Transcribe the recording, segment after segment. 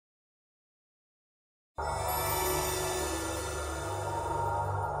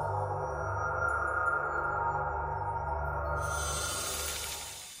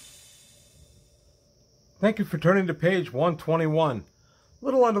Thank you for turning to page 121. A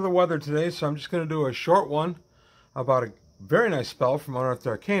little under the weather today, so I'm just going to do a short one about a very nice spell from Unearthed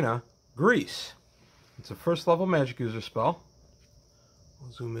Arcana, Grease. It's a first level magic user spell.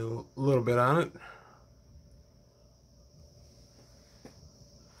 I'll zoom in a little bit on it.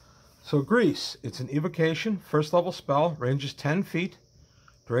 So Grease, it's an evocation, first level spell, ranges 10 feet,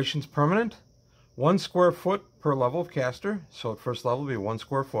 duration's permanent, 1 square foot per level of caster, so at first level it'll be 1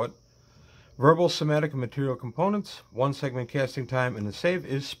 square foot. Verbal, somatic, and material components, 1 segment casting time, and the save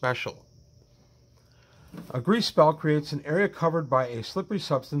is special. A grease spell creates an area covered by a slippery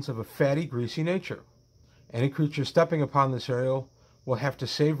substance of a fatty, greasy nature. Any creature stepping upon this area will have to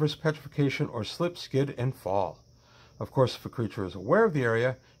save risk petrification or slip, skid, and fall. Of course, if a creature is aware of the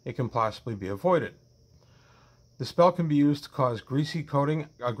area, it can possibly be avoided. The spell can be used to cause a greasy coating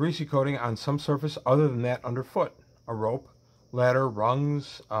on some surface other than that underfoot, a rope, ladder,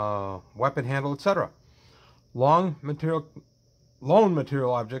 rungs, weapon handle, etc. Lone material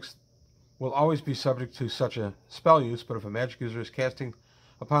objects will always be subject to such a spell use, but if a magic user is casting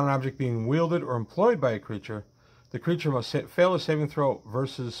upon an object being wielded or employed by a creature, the creature must fail a saving throw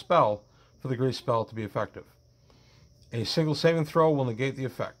versus spell for the grease spell to be effective. A single saving throw will negate the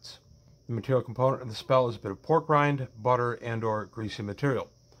effects. The material component of the spell is a bit of pork rind, butter, and/or greasy material.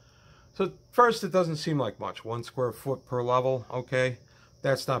 So at first it doesn't seem like much. 1 square foot per level, okay,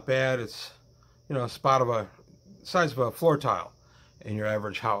 that's not bad. It's, you know, size of a floor tile in your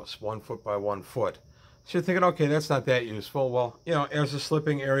average house, 1 foot by 1 foot. So you're thinking, okay, that's not that useful. Well, you know, as a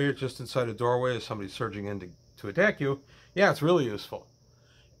slipping area just inside a doorway as somebody's surging in to attack you, yeah, it's really useful.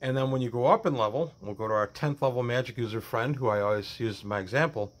 And then when you go up in level, we'll go to our 10th level magic user friend, who I always use as my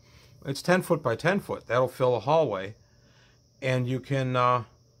example. It's 10 foot by 10 foot. That'll fill a hallway. And you can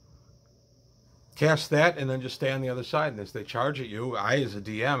cast that and then just stay on the other side. And as they charge at you, as a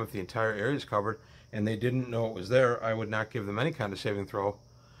DM, if the entire area is covered and they didn't know it was there, I would not give them any kind of saving throw.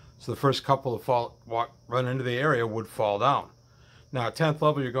 So the first couple to run into the area would fall down. Now at 10th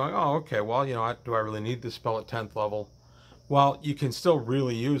level, you're going, oh, okay, well, you know, do I really need this spell at 10th level? Well, you can still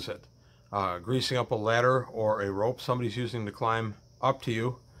really use it. Greasing up a ladder or a rope somebody's using to climb up to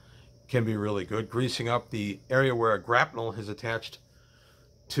you can be really good. Greasing up the area where a grapnel is attached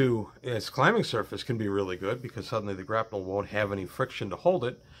to its climbing surface can be really good, because suddenly the grapnel won't have any friction to hold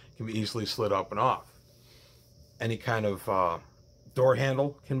it. It can be easily slid up and off. Any kind of door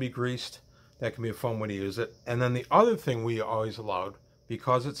handle can be greased. That can be a fun way to use it. And then the other thing we always allowed,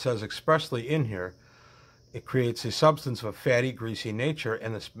 because it says expressly in here, it creates a substance of a fatty, greasy nature,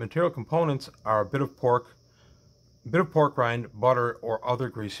 and the material components are a bit of pork rind, butter, or other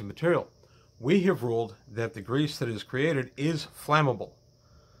greasy material. We have ruled that the grease that is created is flammable.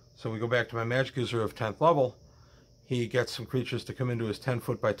 So we go back to my magic user of 10th level. He gets some creatures to come into his 10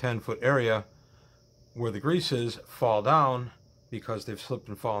 foot by 10 foot area where the grease is, fall down because they've slipped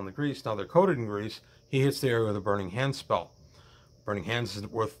and fallen in the grease. Now they're coated in grease. He hits the area with a Burning Hands spell. Burning Hands is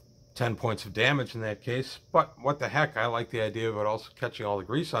worth 10 points of damage in that case, but what the heck, I like the idea of it also catching all the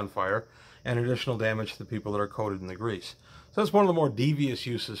grease on fire and additional damage to the people that are coated in the grease. So that's one of the more devious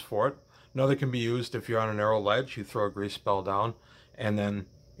uses for it. Another can be used if you're on a narrow ledge, you throw a grease spell down and then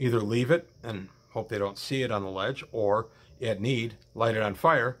either leave it and hope they don't see it on the ledge, or at need, light it on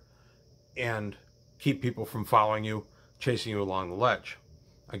fire and keep people from following you, chasing you along the ledge.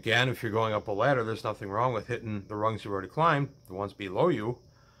 Again, if you're going up a ladder, there's nothing wrong with hitting the rungs you've already climbed, the ones below you.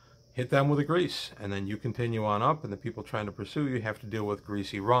 Hit them with a grease, and then you continue on up, and the people trying to pursue you have to deal with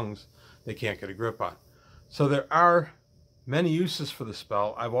greasy rungs they can't get a grip on. So there are many uses for the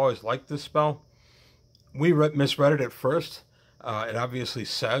spell. I've always liked this spell. We misread it at first. It obviously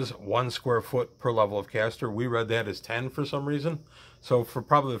says 1 square foot per level of caster. We read that as 10 for some reason. So for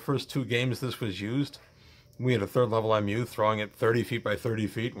probably the first 2 games this was used, we had a 3rd level MU throwing it 30 feet by 30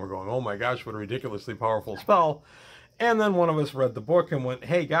 feet, and we're going, oh my gosh, what a ridiculously powerful spell. And then one of us read the book and went,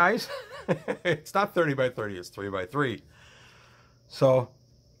 hey guys, it's not 30 by 30, it's 3 by 3. So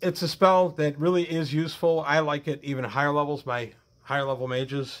it's a spell that really is useful. I like it even at higher levels. My higher level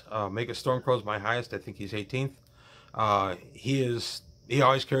mages, Mega Stormcrow is my highest. I think he's 18th. He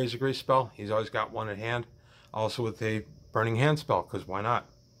always carries a grease spell. He's always got one at hand. Also with a Burning Hand spell, because why not?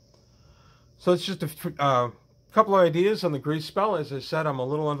 So it's just a couple of ideas on the grease spell. As I said, I'm a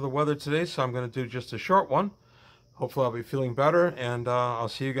little under the weather today, so I'm going to do just a short one. Hopefully I'll be feeling better, and I'll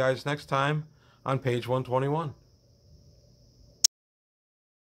see you guys next time on page 121.